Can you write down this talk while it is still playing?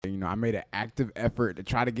know, I made an active effort to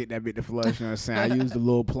try to get that bit to flush. You know what I'm saying? I used the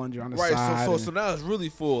little plunger on the side. Right, so now it's really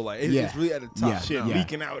full. Like, it's really at the top. Shit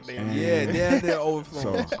leaking out there. And Down there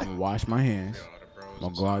overflowing. So I'm going to wash my hands. I'm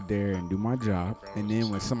going to go out there and do my job. And then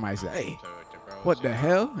when somebody says, hey, what the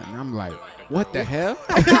hell? And I'm like, what the hell?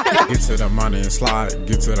 Get to the money and slide.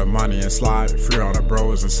 Get to the money and slide. Free all the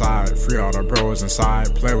bros inside. Free all the bros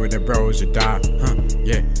inside. Play with the bros, you die.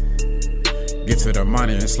 Yeah. Get to the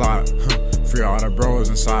money and slide. Free all the bros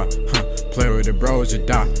inside. Play with the bros, you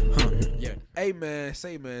die. Yeah. Hey, man.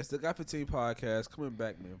 It's the Got 15 podcast coming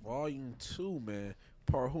back, man. Volume 2, man.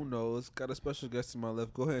 Part who knows. Got a special guest to my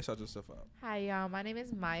left. Go ahead and shout yourself out. Hi, y'all. My name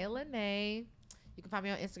is Maya Lene. You can find me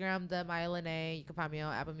on Instagram, the Maya Lene. You can find me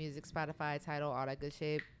on Apple Music, Spotify, Tidal, all that good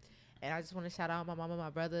shit. And I just want to shout out my mama, my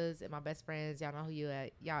brothers, and my best friends. Y'all know who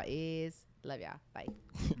y'all is. Love y'all. Bye.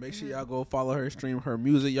 Make sure y'all go follow her, stream her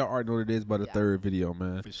music. Y'all already know what it is by the third video,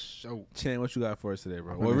 man. For sure. Chan, what you got for us today,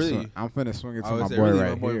 bro? Well, really? I'm finna swing it to my say boy really, right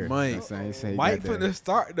my boy here. Mike. Mike finna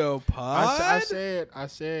start the pod. I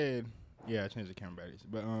said, yeah, I changed the camera batteries.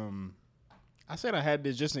 But, I said I had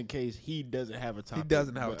this just in case he doesn't have a topic. He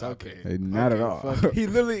doesn't have a topic. Okay. Not at all. He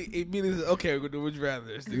literally immediately said, okay, we're going to do Would You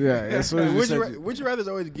Rather. Yeah, that's what Would you rather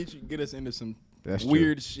always get us into some That's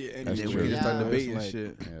weird shit. And That's Yeah, true. we can Yeah. start debating It's like-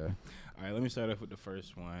 shit. Yeah. All right, let me start off with the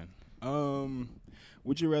first one.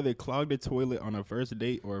 Would you rather clog the toilet on a first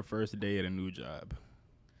date or a first day at a new job?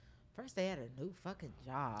 First day at a new fucking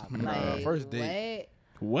job. Nah, Like, first date.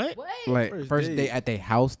 What? What? Like, First first date. day at their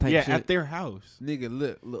house type Yeah, shit. at their house. Nigga,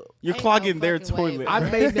 look. You're Ain't clogging no their fucking way, toilet. bro. I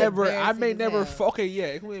may It's never, embarrassing as hell. okay, yeah,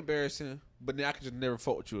 it can be embarrassing, but then I can just never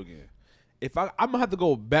fuck with you again. If I'm gonna have to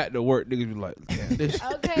go back to work, niggas be like, damn, this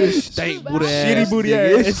Okay, this stank shoot, but booty I- ass, Shitty booty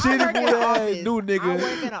nigga. ass. It's I shitty work in booty an ass office. new I nigga.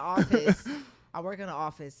 work in an office. I work in an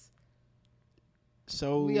office.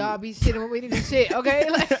 So We all be shitting when we need to shit, okay?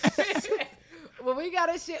 Like, when we got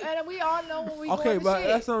to shit, and we all know when we Okay, going to but shit.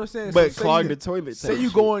 that's what I'm saying. but So clog say the you, toilet. say type you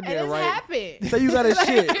shit. go in and there, it's right? happened. Say you got to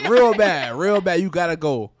shit real bad. You gotta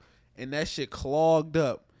go, and that shit clogged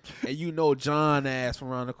up, and you know John ass from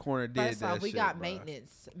around the corner did First that off, we shit, got bro.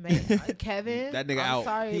 maintenance. Kevin, That nigga I'm out.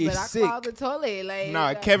 sorry, He but is I sick. clogged the toilet. Like,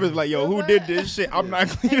 Nah, Kevin's like, yo, who what? did this shit? I'm not And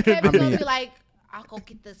cleaning Kevin's it. gonna be like, I'll go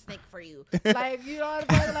get the snake for you. Like, you know what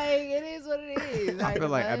I'm saying? Like, it is what it is. I feel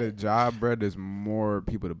like what? at a job, bro, there's more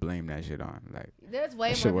people to blame that shit on. Like, There's way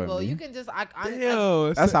that shit more wasn't people. me. You can just, I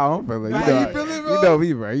Damn, that's how I'm feeling. Right. You know, You feeling, bro? you know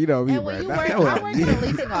me, bro. You know me, and bro. when you That- work, that I wasn't work me. in a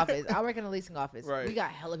leasing office. I work in a leasing office. Right. We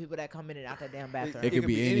got hella people that come in and out that damn bathroom. It could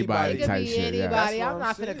be anybody It could type be shit. Yeah. anybody. That's what I'm not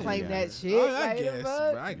I'm finna saying. claim Yeah. that shit. I Like, the guess,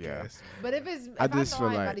 fuck? bro. I Yeah. guess. But if it's, I if just I feel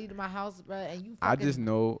know like- anybody to my house, bro, and you, I just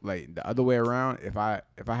know, like, the other way around. If I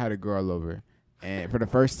had a girl over, and for the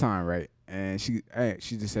first time, right, and she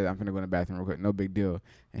just said, I'm finna go in the bathroom real quick, no big deal,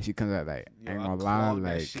 and she comes out like, Yo, ain't I gonna lie, clogged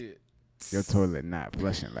that like, shit. your toilet not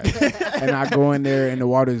flushing, like, and I go in there and the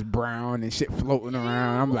water's brown and shit floating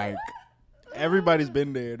around. I'm like, Everybody's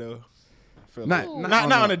been there though. I feel not like. not,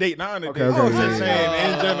 Not on a date. Not on a Okay, date. okay, I'm yeah, just yeah, saying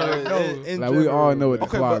yeah. in general. No. in like we all general. know what the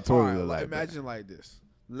Okay, clogged but all toilet right, look like. imagine like this.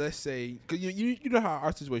 Let's say, cause you know how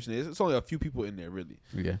our situation is. It's only a few people in there, really.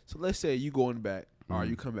 But yeah, So let's say you go in the back, or Mhm.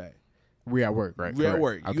 you come back. we at work, right? We at Correct.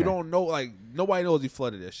 work. Okay. You don't know, like nobody knows you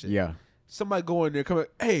flooded that shit. Yeah, Somebody go in there, come back.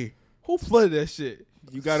 Hey, who flooded that shit?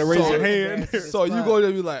 You gotta raise So- your hand. So you go there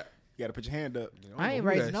and be like, You gotta put your hand up. I ain't know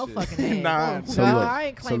who raising that no shit. fucking hand. Nah. so No, look, I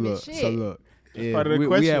ain't claiming so shit. look, That's yeah, part of the we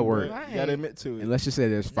question. at work. bro. Right. You gotta admit to it. And let's just say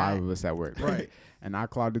there's 5 Right. of us at work, Right. And I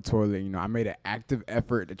clogged the toilet. You know, I made an active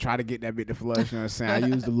effort to try to get that bit to flush. You know what I'm saying? I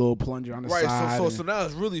used the little plunger on the right. side. So now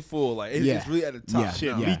it's really full. Like it's, Yeah. it's really at the top. Yeah.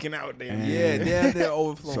 Shit now. leaking out there. And- Yeah, down there so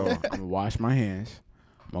overflowing. I'm gonna wash my hands.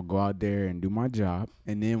 I'm gonna go out there and do my job.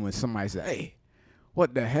 And then when somebody says, "Hey,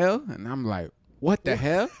 what the hell?" and I'm like, "What the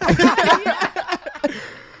hell?"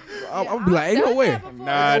 I'm be like, "Ain't no way."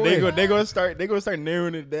 Nah, No way. they gonna start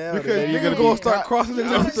narrowing it down. Because and you're then gonna be start caught. crossing it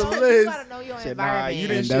You off gotta the know- You list. gotta know your Said, nah, environment. you You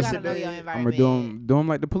didn't gotta shit know today. your I'm environment. gonna do them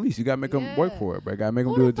like the police. You gotta make them work Yeah. for it, bro. Gotta make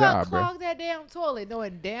them Who do a the fuck job, bro. clogged that damn toilet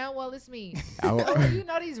knowing damn well it's me? I- You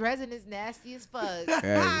know these residents nasty as fuck.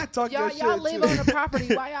 Yeah. Talk your Y'all shit, live too. on the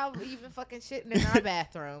property. Why y'all even fucking shitting in our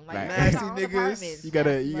bathroom? Like Right. that's Nasty our own niggas. apartments, You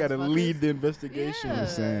gotta nasty lead motherfuckers. the investigation. Yeah. I'm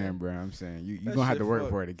saying, bro. I'm saying you That gonna have shit to work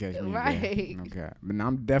fucked. for it to catch me, Right. bro. Okay, but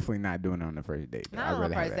I'm definitely not doing it on the first date. Though. Not I'd on the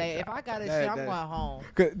rather have first that date. If job. I got a That- shit, I'm that- going home.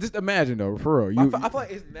 'Cause just imagine though, for real. I You, feel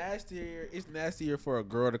like it's nastier. It's nastier for a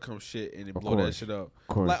girl to come shit and then Of blow that course. shit up. of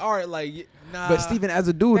course. Like, all right, like, nah. but Steven, as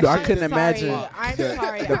a dude, though, I I'm couldn't sorry. imagine I'm the,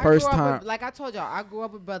 sorry. the I first grew up time. with, like I told y'all, I grew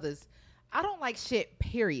up with brothers. I don't like shit,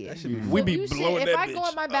 period. That shit be We So be you shit, blowing if that I go bitch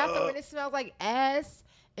in my bathroom up. and it smells like ass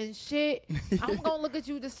and shit, I'm gonna look at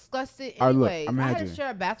you disgusted All right, look, anyways. I had to imagine.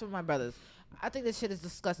 share a bathroom with my brothers. I think this shit is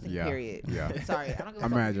disgusting. Yeah. Period. Yeah. Sorry, I don't give a fuck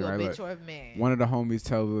if Imagine, you a right, bitch look, or a man. One of the homies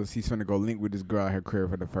tells us he's finna go link with this girl at her crib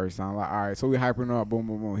for the first time. Like, all right, so we hyping up, boom,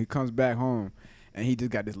 boom, boom. He comes back home, and he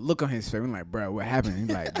just got this look on his face. I'm like, bro, what happened? He's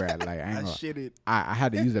like, bro, like, I ain't I gonna. shitted. I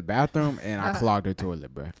had to use the bathroom, and I clogged her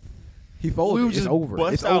toilet, bro. He folded. We It's just over.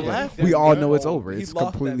 bust It's out over. laughing, We all bro. know it's over. He It's lost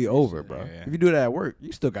that completely bitch. over, bro. Yeah. If you do that at work,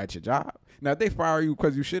 you still got your job. Now, if they fire you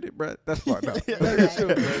because you shitted, bro, that's fucked up.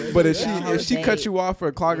 But if she cut you off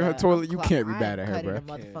for clogging her toilet, you can't be bad at her, bro.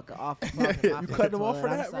 Motherfucker off. You cutting him off for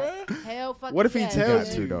that, bro? Hell fucking What if he yes. tells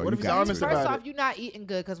got to, you? though. What You if he's got to. honest First about off, it? you not eating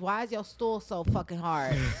good because why is your stool so fucking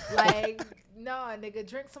hard? Like, no, nigga,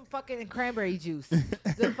 drink some fucking cranberry juice.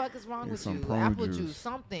 The fuck is wrong Get with some you? prune Apple juice. juice,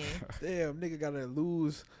 something. Damn, nigga gotta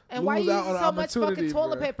lose. And why lose you out using on so much fucking opportunity,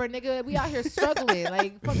 toilet bro. paper, nigga? We out here struggling.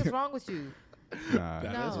 Like, fuck is wrong with you? Nah,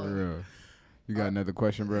 No. that's for real. You got another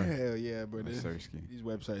question, bro? Hell yeah, bro. That's Sersky. These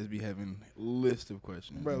websites be having list of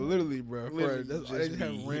questions. Bro, literally, bro. Literally That's, just they just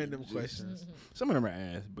have be- random just- questions. Some of them are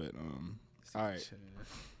ass, but all right.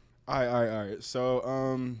 All right.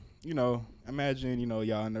 So, you know, imagine, you know,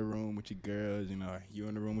 y'all in the room with your girls, you know, you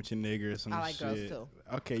in the room with your nigga or some I like shit. girls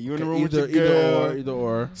too. Okay, you in the room with Either, your girl. either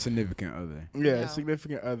or. Significant other. Yeah, Yeah.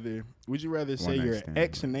 significant other. Would you rather say One night your stand,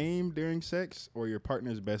 ex bro. name during sex or your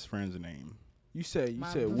partner's best friend's name? You said,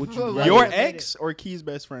 My- would you Right. rather? Your Rather- ex or Key's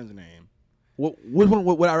best friend's name? Which one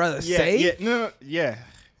would I rather say? Yeah, no, yeah.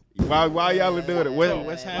 While y'all are doing it,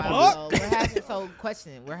 what's happening? Wow, so we're having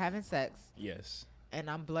question. We're having sex, Yes. and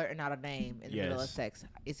I'm blurting out a name in the middle of Yes. sex.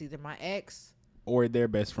 It's either my ex Or their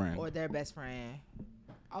best friend. or their best friend.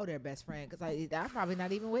 Oh, their best friend, because I'm probably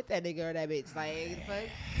not even with that nigga or that bitch. Like, fuck.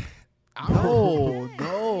 Oh,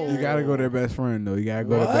 no. You gotta go to their best friend though. You gotta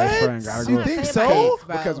go to their best friend. Gotta You go. think Say my so? ex,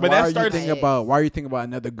 bro. Because But why that are you starts- thinking about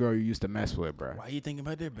another girl you used to mess with, bro? Why you thinking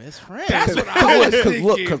about their best friend? That's what I was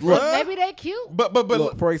thinking. Cause look, Maybe they cute. But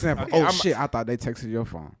look, for example, Okay, I'm- shit, I thought they texted your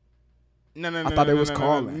phone. no. I thought they was no,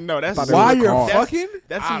 calling. No, that's I thought they Why was you're calling. fucking?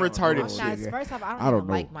 That's I some don't retarded know. I'm shit. not, shit. first off, I I don't, don't even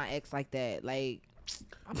know. like my ex like that. Like,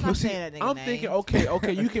 I'm Well, not see, saying that nigga I'm name. thinking,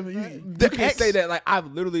 okay, you can The can ex- say that like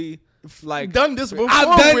I've literally like Done this before.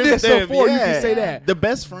 I've done with this them, before. You yeah. can say that The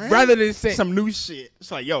best friend, rather than say some new shit. It's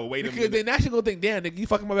like, yo, wait a because minute. then now she gonna think, damn, nigga, you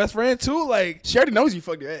fucking my best friend too. Like, She already knows you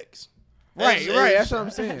fucked your ex. right. That's what I'm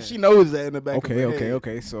saying. She knows that in the back. of her head.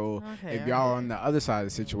 Okay. So Okay, if y'all okay. on the other side of the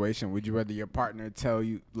situation, would you rather your partner tell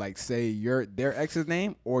you, like, say their ex's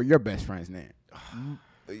name or your best friend's name?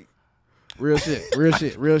 Real shit.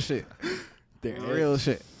 Their Real ex.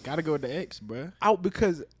 shit. Gotta go with the ex, bruh. Out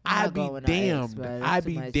because I'm I'd not be going with no ex, damned. bro. That's I'd too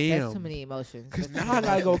be much. That's too damned. many emotions. Because That's now I too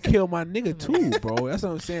gotta much. go kill my nigga too, bro. That's what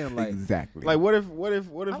I'm saying. Like, Exactly. Like, what if I'm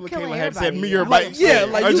LaKayla killing had said everybody. me or I'm Mike? like, yeah,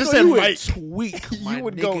 like or you just know, said you would Mike. tweak, my You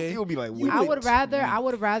would nigga. go. You would be like, I would rather. tweak. I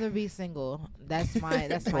would rather be single. That's my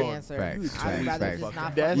answer. Facts, I would rather facts. just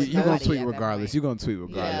not That's- fuck you with gonna nobody tweet at that regardless. point. You gonna tweet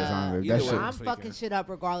regardless. Yeah. Honestly. Either That way. shit. I'm fucking shit up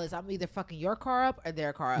regardless. I'm either fucking your car up or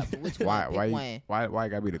their car up. Which one? Pick one. Why it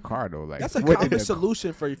gotta be the car though? Like That's a what in common the-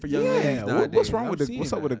 solution for young Yeah, ladies nowadays. what's wrong I'm with the seeing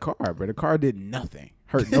what's up with the that. car, bro? The car did nothing.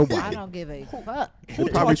 Hurt I nobody. don't give a fuck. Who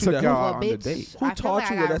It probably taught you took that? y'all Well, on the bitch, date. Who I feel taught like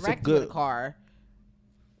you I that got that's a wrecked with good- car?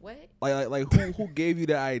 What? Like who gave you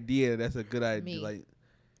the idea that's a good idea? Me. Like,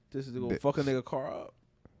 just to go The- fuck a nigga car up.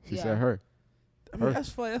 She Yeah. said her. I mean, Her. that's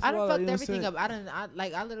fine. That's I done wild, fucked you know what I'm everything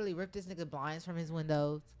saying? up. I literally ripped this nigga blinds from his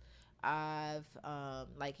windows. I've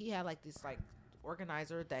like he had like this like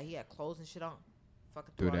organizer that he had clothes and shit on.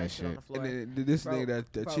 Fucking Do threw all that shit on shit. the floor. And then did this Bro, nigga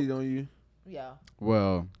that bro. cheated on you, Yeah.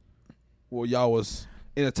 Well, well, y'all was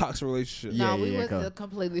in a toxic relationship. Yeah, No, we was go.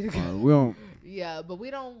 completely. we don't. Yeah, but we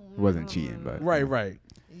don't. Wasn't cheating, but Right.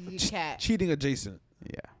 You cat. Cheating adjacent.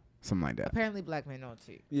 yeah, something like that. Apparently, black men don't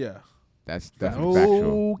cheat. Yeah. That's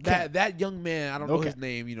factual. That young man, I don't know Okay. his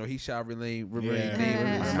name. You know, he shall remain Yeah. name.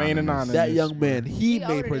 Yeah. Remain anonymous. That young man, he made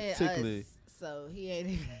older than particularly us, so he ain't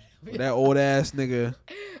even. that old ass nigga.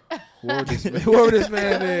 Whoever this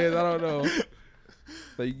man is, I don't know.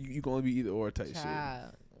 Like you can only be either or type shit.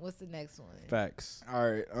 Child. What's the next one? Facts.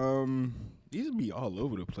 All right. These would be all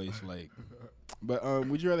over the place. Like, but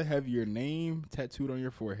would you rather have your name tattooed on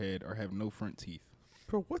your forehead or have no front teeth?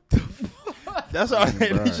 Bro, what the? That's all.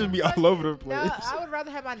 Bruh. These should be all over the No, place. I would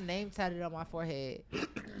rather have my name tattooed on my forehead.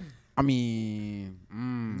 I mean,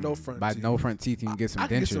 No front by teeth. no front teeth, you can get some I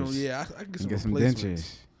can dentures. get some. Yeah, I can You can get some replacements.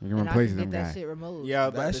 dentures. You can And I replace can them get that guys. shit removed. Yeah, I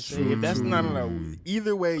was about to That's say, true. if that's no. Mm.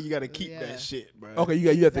 Either way, you got to keep Yeah. that shit, bro. Okay, you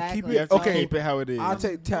have to Exactly. keep You it. have to Okay, keep it how it is. I'll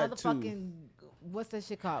take tattoo. Motherfucking, what's that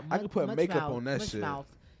shit called? I can put Mush makeup mouth, on that mush shit. Mouth.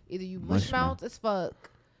 Either you Mush mush mouth as fuck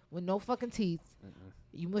with no fucking teeth.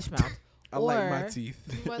 You mush mouth. I like my Or teeth.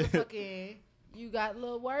 You motherfucking, you got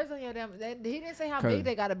little words on your damn. He didn't say how 'Cause- big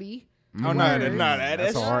they gotta be. Oh, no,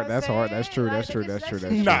 That's hard. That's hard. That's true. That's true. That's true.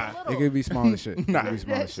 That's true. Nah. It could be small as shit. It Nah. could be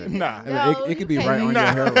small as shit. Nah. It could be you right can't on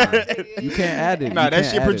Nah. your hairline. You can't add it. Nah, You that can't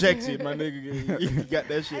shit add it. projected, my nigga. You got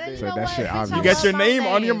that shit And there. you So know that what? shit Bitch, obvious. I You got love your my name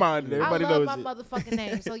on your mind. Everybody I knows love it. my motherfucking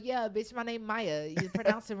name. So yeah, bitch, my name Maya. You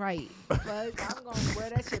pronounce it right. Fuck, I'm gonna wear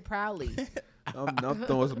that shit proudly. I'm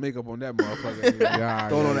throwing some makeup on that motherfucker. Yeah,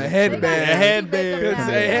 Throwing on yeah. a headband. They got headband. tattoo makeup now.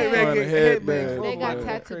 Say headband. Yeah. Headband. They got Fuck,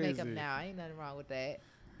 tattoo crazy. makeup now. Ain't nothing wrong with that.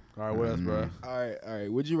 All right, what else, bro? All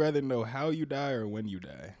right. Would you rather know how you die or when you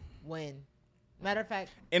die? When? Matter of fact,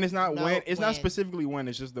 And it's not No, when. It's when. not specifically when.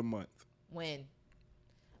 It's just the month. when?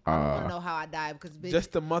 I want Uh, to know how I die because bitch.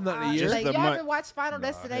 Just the month, not the year. Just Like, the y'all month. ever watch Final Nah,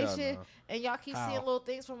 Destination hell and y'all keep How? seeing little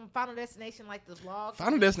things from Final Destination like the vlog.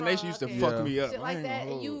 Final Destination used to and fuck Yeah. me up. shit I like ain't that,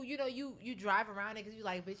 gonna and hold. you drive around it because you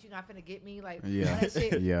like, bitch, you're not finna get me, like Yeah. that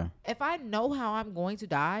shit. Yeah. If I know how I'm going to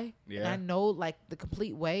die, and Yeah. I know like the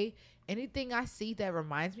complete way, anything I see that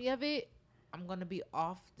reminds me of it, I'm gonna be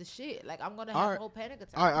off the shit. Like I'm gonna have Alright. a whole panic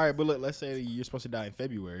attack. All right, but look, let's say you're supposed to die in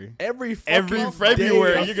February. Every Every fucking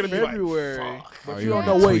February, day you're gonna of be like, February. fuck. But Oh, you you're don't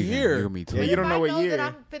gonna know be what tweaking. year. You're gonna be Yeah, tweaking. you If don't know I what know year. that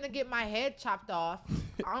I'm finna get my head chopped off.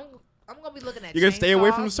 I'm gonna be looking at. You're gonna stay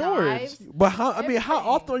away from chainsaws, swords. knives. But how? I mean, how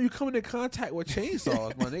Everything. often are you coming in contact with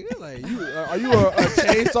chainsaws, my nigga? Like, are you a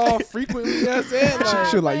chainsaw frequently? You know what I'm saying? Like,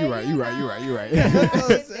 She like, you but right, you you right, you right, you right. know, know what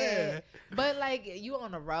I'm it's saying? that. But like you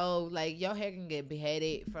on the road, like your hair can get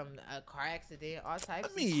beheaded from a car accident, all types.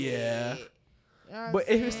 I mean, of shit. yeah. You know what But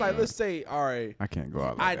I'm if it's like, saying? let's say, all right, I can't go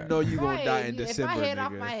out like I that. know you gonna Right, die in if December, my head nigga.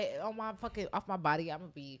 off my head, on my fucking off my body, I'm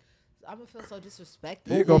gonna feel so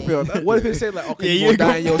disrespected. You gonna feel that. What if it say like, okay, Yeah, you you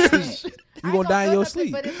gonna die in your gonna- sleep? I You gonna ain't die in feel your nothing,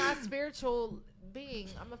 sleep? But in my spiritual being,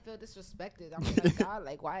 I'm gonna feel disrespected. I'm like, God,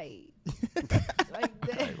 like why? Like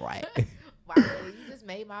that. Why? Why? You just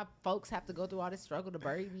made my folks have to go through all this struggle to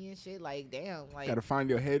bury me and shit. Like, damn. Like, Gotta find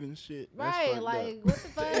your head and shit. That's right? fucked Like, up. what the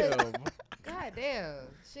fuck? Damn. God damn.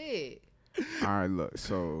 Shit. All right, look.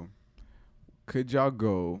 So, could y'all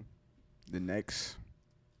go the next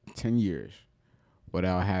 10 years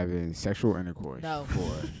without having sexual intercourse? No.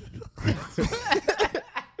 For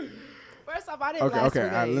First off, I didn't okay, last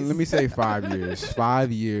okay. 2 days. Let me say 5 years.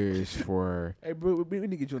 5 years for Hey, bro, we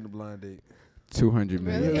need to get you on the blind date. $200 Really?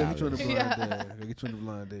 million. Yeah, get you on the blind Yeah. date. We'll get you on the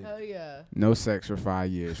blind date. Hell yeah. No sex for 5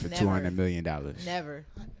 years for Never. $200 million. Never.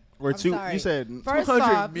 Or I'm two. sorry. You said First 200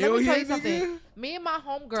 off, let me tell million, you something. nigga? Me and my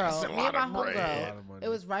homegirl, money. it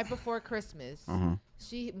was right before Christmas. Uh-huh.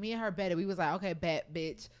 Me and her betted. We was like, okay, bet,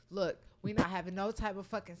 bitch. Look, we not having no type of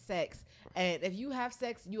fucking sex. And if you have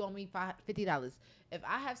sex, you owe me $50. If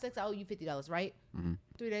I have sex, I owe you $50, right? Mhm.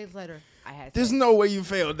 3 days later, I had there's sex. no way you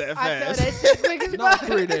failed that I felt fast. that shit quick as Not fuck.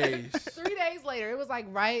 3 days. 3 days later, it was like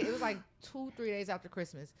It was like 2-3 days after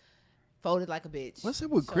Christmas. Folded like a bitch. What's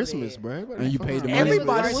up with So Christmas, dead. bro? And you paid the And money. it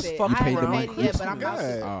Everybody worth was it. fucking I paid haven't the paid money? it yet, but I'm about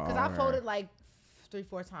to. God. Because Oh, I folded like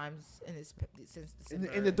 3-4 times since In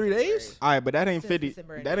December. the 3 days? All right, but that ain't Since 50.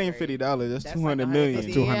 December and That ain't January. $50. That's That's 200 like million.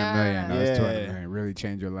 $150. 200 million. No, that's Yeah. 200 million. Really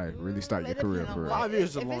change your life. Really start your It career depends for on real. what- 5 years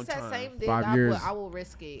is a if long it's that time. same dick, 5 years. I will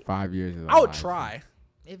risk it. 5 years is a I would lot. try.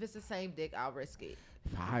 If it's the same dick, I'll risk it.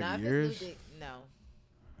 5 Now, years? If it's new dick, no.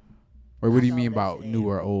 Wait, what do you I mean know that about shit new ain't-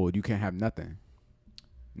 or old? You can't have nothing.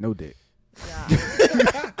 No dick. Yeah.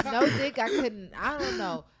 No dick, I couldn't. I don't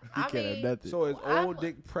know. I Can't have mean, nothing. So is I'm- old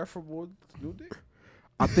dick prepreferable to new dick?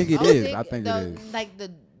 I think it old is. dick, I think the, it is. Like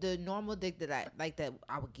the normal dick that I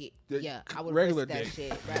would get. The Yeah, I would regular risk that dick.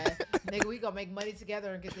 shit, right? Nigga, we gonna make money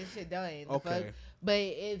together and get this shit done. The fuck? Okay. But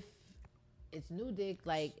if it's new dick,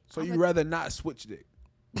 like So I'm you a- rather not switch dick?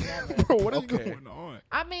 never. Bro, what is Okay. going on?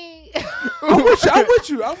 I mean, I'm with you. I'm with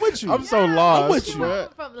you. I'm with you. I'm so yeah, lost. with you. bro.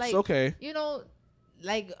 From, like, It's okay. you know,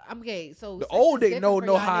 like I'm gay, so The sex old is dick different for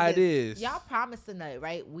know y'all how it niggas. is. Y'all promised to nut,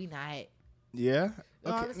 right? We not. You Yeah. know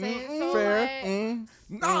what I'm saying? Mm-mm. So Fair. like, Mm.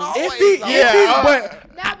 No, Yeah, if he,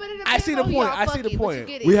 but nah, but it I see the depends on who point. y'all I see the fucking, but you point.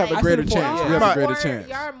 get it. We have a Like, greater I see the point, chance. yeah. We have a y'all greater more- chance.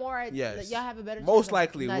 Y'all are more. Yes. Y'all have a better. Most chance of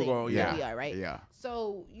likely we're nutting going- than yeah. we are, right? Yeah.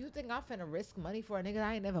 So you think I'm finna risk money for a nigga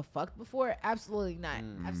I ain't never fucked before? Absolutely not.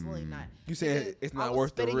 Absolutely not. You saying Nigga, it's I not will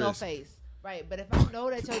worth the spit in your risk. face. Right, but if I know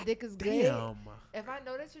that your dick is good, Damn. if I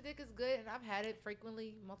know that your dick is good and I've had it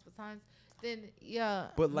frequently, multiple times, then yeah.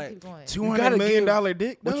 But, I'm like, keep going. You gotta $200 million give-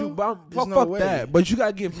 dick, But you, though? fuck, There's no fuck way. that. But you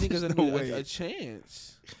gotta give niggas There's no way. a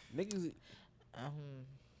chance. Niggas, Um,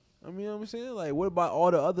 I mean, you know what I'm saying? Like, what about all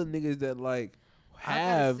the other niggas that like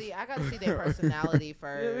have? I gotta see their personality You know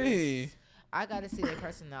first. what I mean? I gotta see their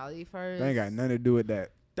personality first. They ain't got nothing to do with that.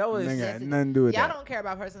 That was They ain't Yes, got it- nothing to do with Y'all that. don't care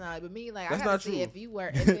about personality, but me, like, That's I gotta not see true. if you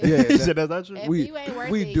were. If it, Yeah, He said that's not true. if we you ain't worth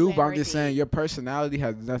we it, you do, ain't but I'm worth just saying it. your personality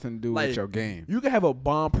has nothing to do Like, with your game. you can have a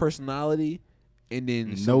bomb personality and then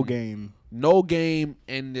No some- game. no game,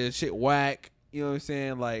 and the shit whack. You know what I'm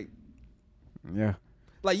saying? Like, Yeah.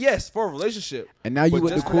 Like, yes, for a relationship. And now you But with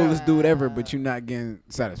the just for that- coolest dude ever, but you're not getting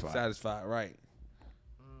satisfied. Satisfied, right?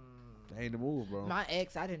 That ain't the move, bro. My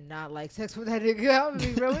ex, I did not like sex with that nigga. I'm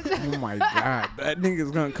gonna be real with you. Oh my God, that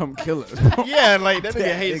nigga's gonna come kill us. Yeah, like that nigga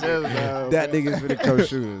That hates nigga- us, bro. That nigga's gonna come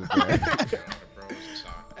shoot us, bro.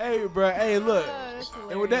 Hey, bro. Hey, look. Oh, that's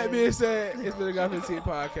And with that being hilarious. said, it's been the Got 15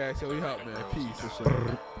 podcast. Yo, we out, man. Peace and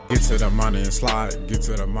shit. Get to the money and slide. Get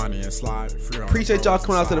to the money and slide. Free on the Appreciate y'all bros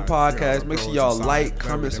coming out to the inside. Free on podcast. the Make sure bros y'all inside. like, Play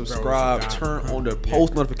comment, with the bros subscribe, inside. turn on the Yeah.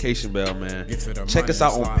 post notification bell, man. Get to the Check money us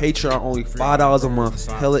out and on slide. Patreon, only Free on the $5 a bros month.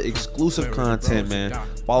 inside. Hella Play exclusive with the content, bros man.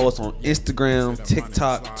 inside. Follow us on Instagram,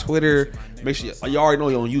 TikTok, Twitter. Make sure y'all already know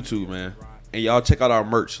you're on YouTube, man. And y'all check out our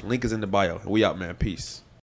merch. Link is in the bio. We out, man. Peace.